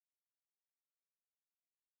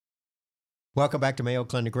Welcome back to Mayo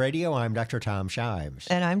Clinic Radio. I'm Dr. Tom Shives.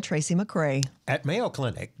 And I'm Tracy McRae. At Mayo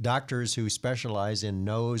Clinic, doctors who specialize in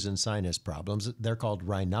nose and sinus problems, they're called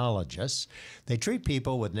rhinologists. They treat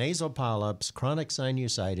people with nasal polyps, chronic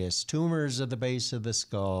sinusitis, tumors at the base of the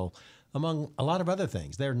skull, among a lot of other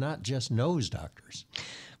things. They're not just nose doctors.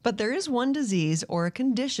 But there is one disease or a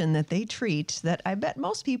condition that they treat that I bet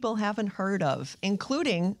most people haven't heard of,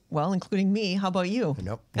 including me. How about you?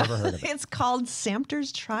 Nope, never heard of it. It's called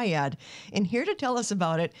Samter's Triad. And here to tell us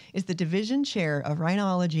about it is the Division Chair of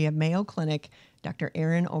Rhinology at Mayo Clinic, Dr.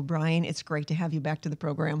 Erin O'Brien. It's great to have you back to the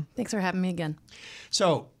program. Thanks for having me again.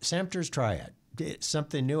 So, Samter's Triad. It's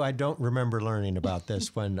something new. I don't remember learning about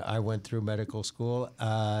this when I went through medical school.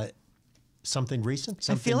 Something recent?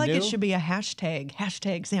 Something I feel like new? it should be a hashtag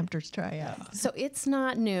Samter's Triad. So it's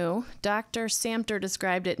not new. Dr. Samter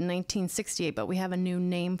described it in 1968, but we have a new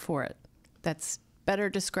name for it that's better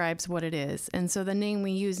describes what it is. And so the name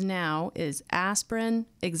we use now is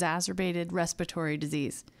aspirin-exacerbated respiratory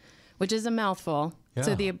disease, which is a mouthful. Yeah.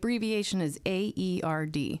 So the abbreviation is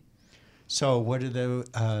AERD. So what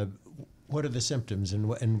are the symptoms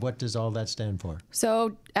and what does all that stand for?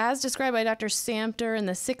 So as described by Dr. Samter in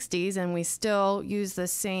the 60s, and we still use the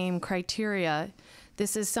same criteria,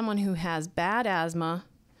 this is someone who has bad asthma,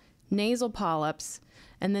 nasal polyps,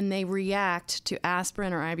 and then they react to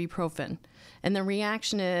aspirin or ibuprofen. And the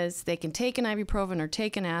reaction is they can take an ibuprofen or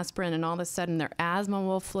take an aspirin, and all of a sudden their asthma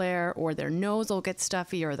will flare, or their nose will get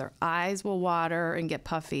stuffy, or their eyes will water and get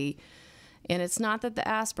puffy. And it's not that the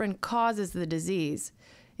aspirin causes the disease.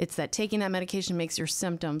 It's that taking that medication makes your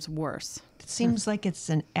symptoms worse. It seems like it's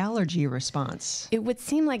an allergy response. It would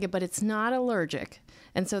seem like it, but it's not allergic.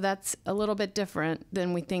 And so that's a little bit different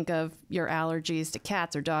than we think of your allergies to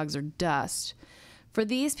cats or dogs or dust. For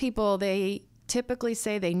these people, they typically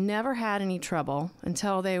say they never had any trouble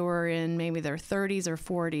until they were in maybe their 30s or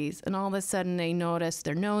 40s. And all of a sudden they notice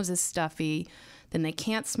their nose is stuffy. Then they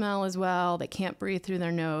can't smell as well. They can't breathe through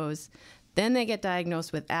their nose. Then they get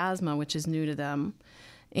diagnosed with asthma, which is new to them.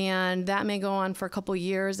 And that may go on for a couple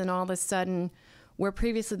years, and all of a sudden, where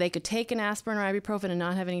previously they could take an aspirin or ibuprofen and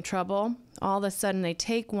not have any trouble, all of a sudden they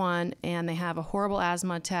take one and they have a horrible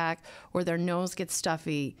asthma attack, or their nose gets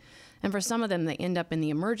stuffy. And for some of them, they end up in the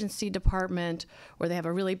emergency department, or they have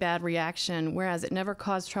a really bad reaction, whereas it never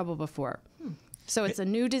caused trouble before. So it's a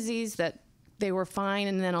new disease that they were fine,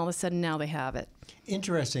 and then all of a sudden now they have it.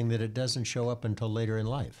 Interesting that it doesn't show up until later in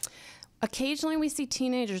life. Occasionally we see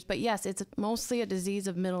teenagers, but yes, it's mostly a disease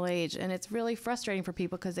of middle age, and it's really frustrating for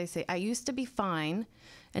people because they say, I used to be fine,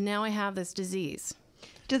 and now I have this disease.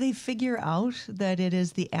 Do they figure out that it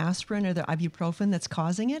is the aspirin or the ibuprofen that's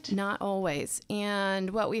causing it? Not always. And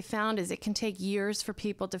what we found is it can take years for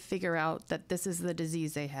people to figure out that this is the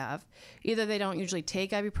disease they have. Either they don't usually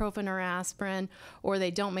take ibuprofen or aspirin, or they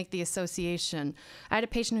don't make the association. I had a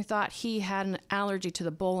patient who thought he had an allergy to the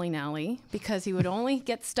bowling alley because he would only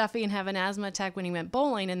get stuffy and have an asthma attack when he went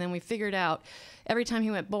bowling, and then we figured out every time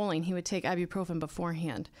he went bowling, he would take ibuprofen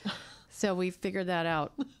beforehand. So we figured that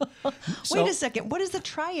out. Wait a second. What is the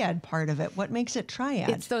triad part of it? What makes it triad?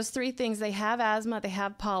 It's those three things. They have asthma, they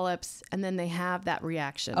have polyps, and then they have that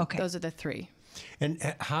reaction. Okay. Those are the three. And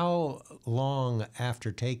how long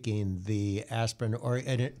after taking the aspirin,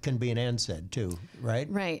 and it can be an NSAID too, right?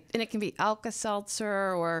 Right. And it can be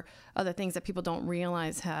Alka-Seltzer or other things that people don't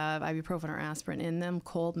realize have ibuprofen or aspirin in them,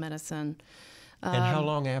 cold medicine. And how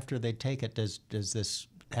long after they take it does this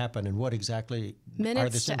happen, and what exactly are the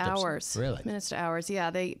Minutes to symptoms? hours. Really? Minutes to hours.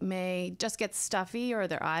 Yeah, they may just get stuffy, or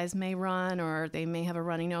their eyes may run, or they may have a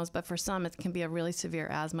runny nose. But for some, it can be a really severe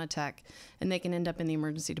asthma attack, and they can end up in the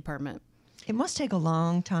emergency department. It must take a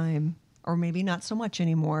long time, or maybe not so much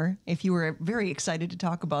anymore, if you were very excited to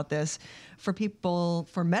talk about this, for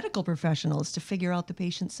medical professionals to figure out the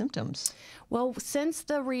patient's symptoms. Well, since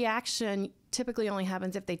the reaction typically only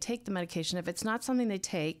happens if they take the medication, if it's not something they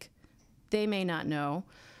take, they may not know.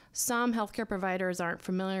 Some healthcare providers aren't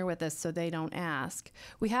familiar with this, so they don't ask.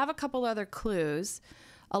 We have a couple other clues.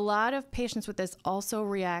 A lot of patients with this also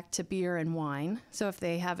react to beer and wine. So if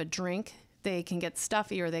they have a drink, they can get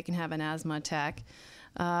stuffy or they can have an asthma attack.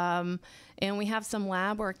 And we have some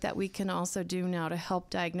lab work that we can also do now to help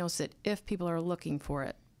diagnose it if people are looking for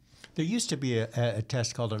it. There used to be a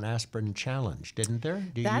test called an aspirin challenge, didn't there?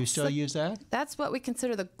 Do you still use that? That's what we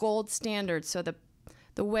consider the gold standard. So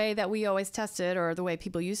the way that we always tested, or the way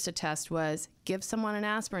people used to test, was give someone an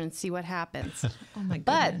aspirin and see what happens. Oh my goodness.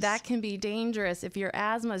 But that can be dangerous if your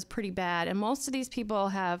asthma is pretty bad. And most of these people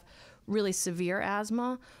have really severe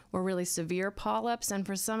asthma or really severe polyps. And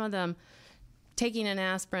for some of them, taking an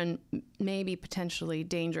aspirin may be potentially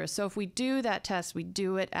dangerous. So if we do that test, we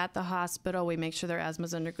do it at the hospital. We make sure their asthma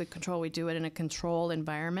is under good control. We do it in a controlled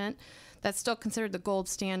environment. That's still considered the gold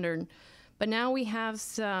standard. But now we have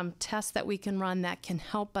some tests that we can run that can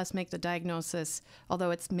help us make the diagnosis, although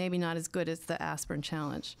it's maybe not as good as the aspirin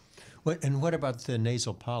challenge. And what about the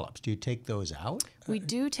nasal polyps? Do you take those out? We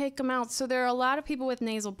do take them out. So there are a lot of people with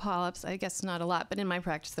nasal polyps. I guess not a lot, but in my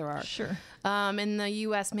practice there are. Sure. In the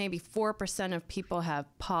U.S., maybe 4% of people have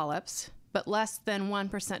polyps, but less than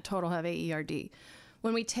 1% total have AERD.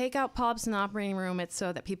 When we take out polyps in the operating room, it's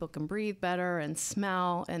so that people can breathe better and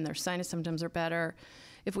smell, and their sinus symptoms are better.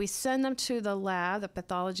 If we send them to the lab, the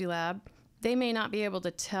pathology lab, they may not be able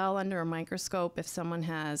to tell under a microscope if someone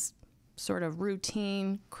has sort of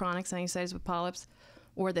routine chronic sinusitis with polyps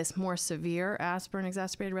or this more severe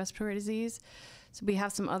aspirin-exacerbated respiratory disease. So we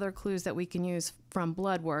have some other clues that we can use from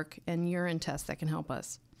blood work and urine tests that can help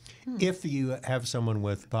us. If you have someone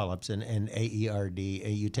with polyps and AERD,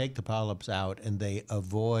 you take the polyps out and they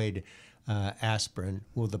avoid aspirin,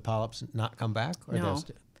 will the polyps not come back? Or No.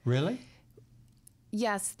 Really?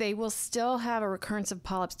 Yes, they will still have a recurrence of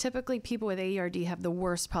polyps. Typically, people with AERD have the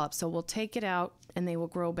worst polyps, so we'll take it out and they will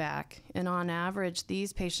grow back. And on average,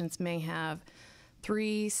 these patients may have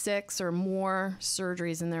 3, 6, or more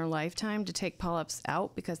surgeries in their lifetime to take polyps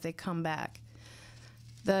out because they come back.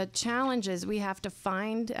 The challenge is we have to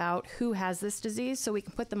find out who has this disease so we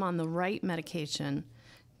can put them on the right medication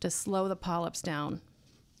to slow the polyps down.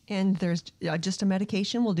 And there's just a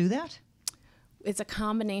medication will do that? It's a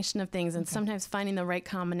combination of things, and sometimes finding the right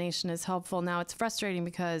combination is helpful. Now, it's frustrating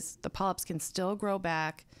because the polyps can still grow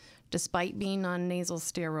back despite being on nasal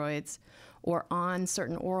steroids or on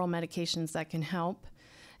certain oral medications that can help.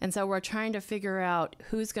 And so we're trying to figure out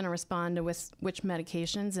who's going to respond to which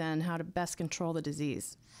medications and how to best control the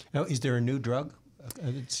disease. Now, is there a new drug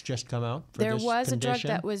that's just come out for There this was condition? a drug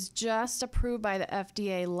that was just approved by the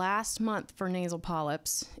FDA last month for nasal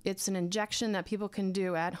polyps. It's an injection that people can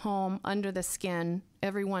do at home under the skin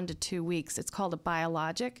every 1 to 2 weeks. It's called a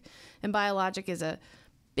biologic, and biologic is a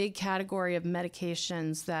big category of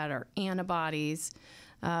medications that are antibodies.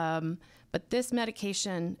 But this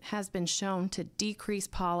medication has been shown to decrease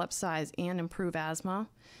polyp size and improve asthma.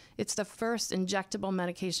 It's the first injectable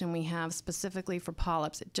medication we have specifically for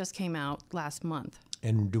polyps. It just came out last month.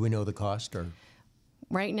 And do we know the cost? Or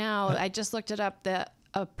Right now, I just looked it up. The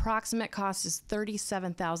approximate cost is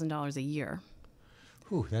 $37,000 a year.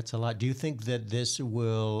 Whew, that's a lot. Do you think that this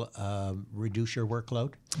will reduce your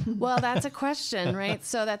workload? Well, that's a question, right?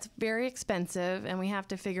 So that's very expensive, and we have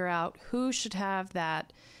to figure out who should have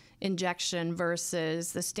that injection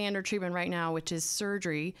versus the standard treatment right now, which is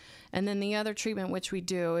surgery. And then the other treatment which we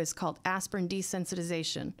do is called aspirin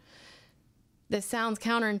desensitization. This sounds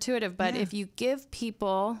counterintuitive, but if you give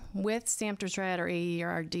people with Samter, Triad, or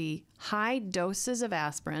AERD high doses of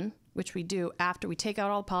aspirin, which we do after we take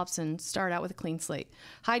out all the polyps and start out with a clean slate,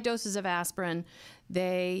 high doses of aspirin,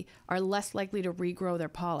 they are less likely to regrow their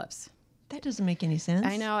polyps. That doesn't make any sense.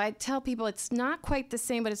 I know. I tell people it's not quite the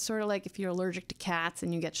same, but it's sort of like if you're allergic to cats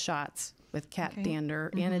and you get shots with cat dander,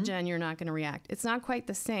 antigen, you're not going to react. It's not quite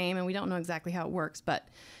the same, and we don't know exactly how it works, but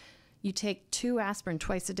you take 2 aspirin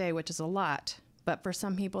twice a day, which is a lot. But for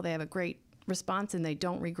some people, they have a great response and they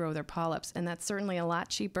don't regrow their polyps. And that's certainly a lot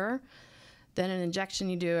cheaper than an injection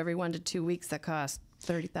you do every 1 to 2 weeks that costs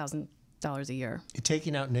 $30,000 a year.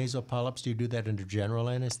 Taking out nasal polyps, do you do that under general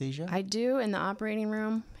anesthesia? I do in the operating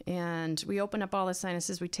room, and we open up all the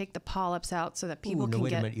sinuses. We take the polyps out so that people can wait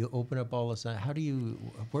get... a minute. You open up all the sinuses. How do you,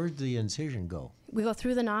 where'd the incision go? We go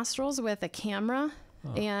through the nostrils with a camera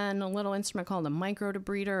and a little instrument called a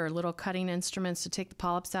microdebrider, or little cutting instruments to take the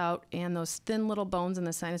polyps out, and those thin little bones in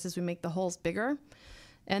the sinuses, we make the holes bigger.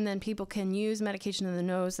 And then people can use medication in the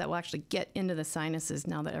nose that will actually get into the sinuses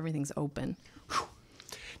now that everything's open.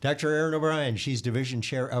 Dr. Erin O'Brien, she's Division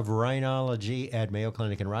Chair of Rhinology at Mayo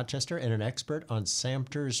Clinic in Rochester and an expert on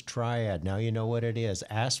Samter's Triad. Now you know what it is,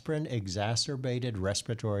 aspirin-exacerbated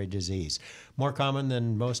respiratory disease. More common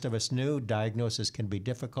than most of us knew. Diagnosis can be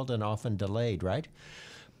difficult and often delayed, right?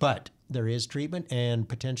 But there is treatment, and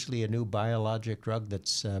potentially a new biologic drug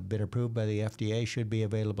that's been approved by the FDA should be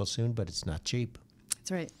available soon, but it's not cheap. That's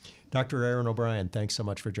right. Dr. Erin O'Brien, thanks so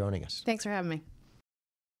much for joining us. Thanks for having me.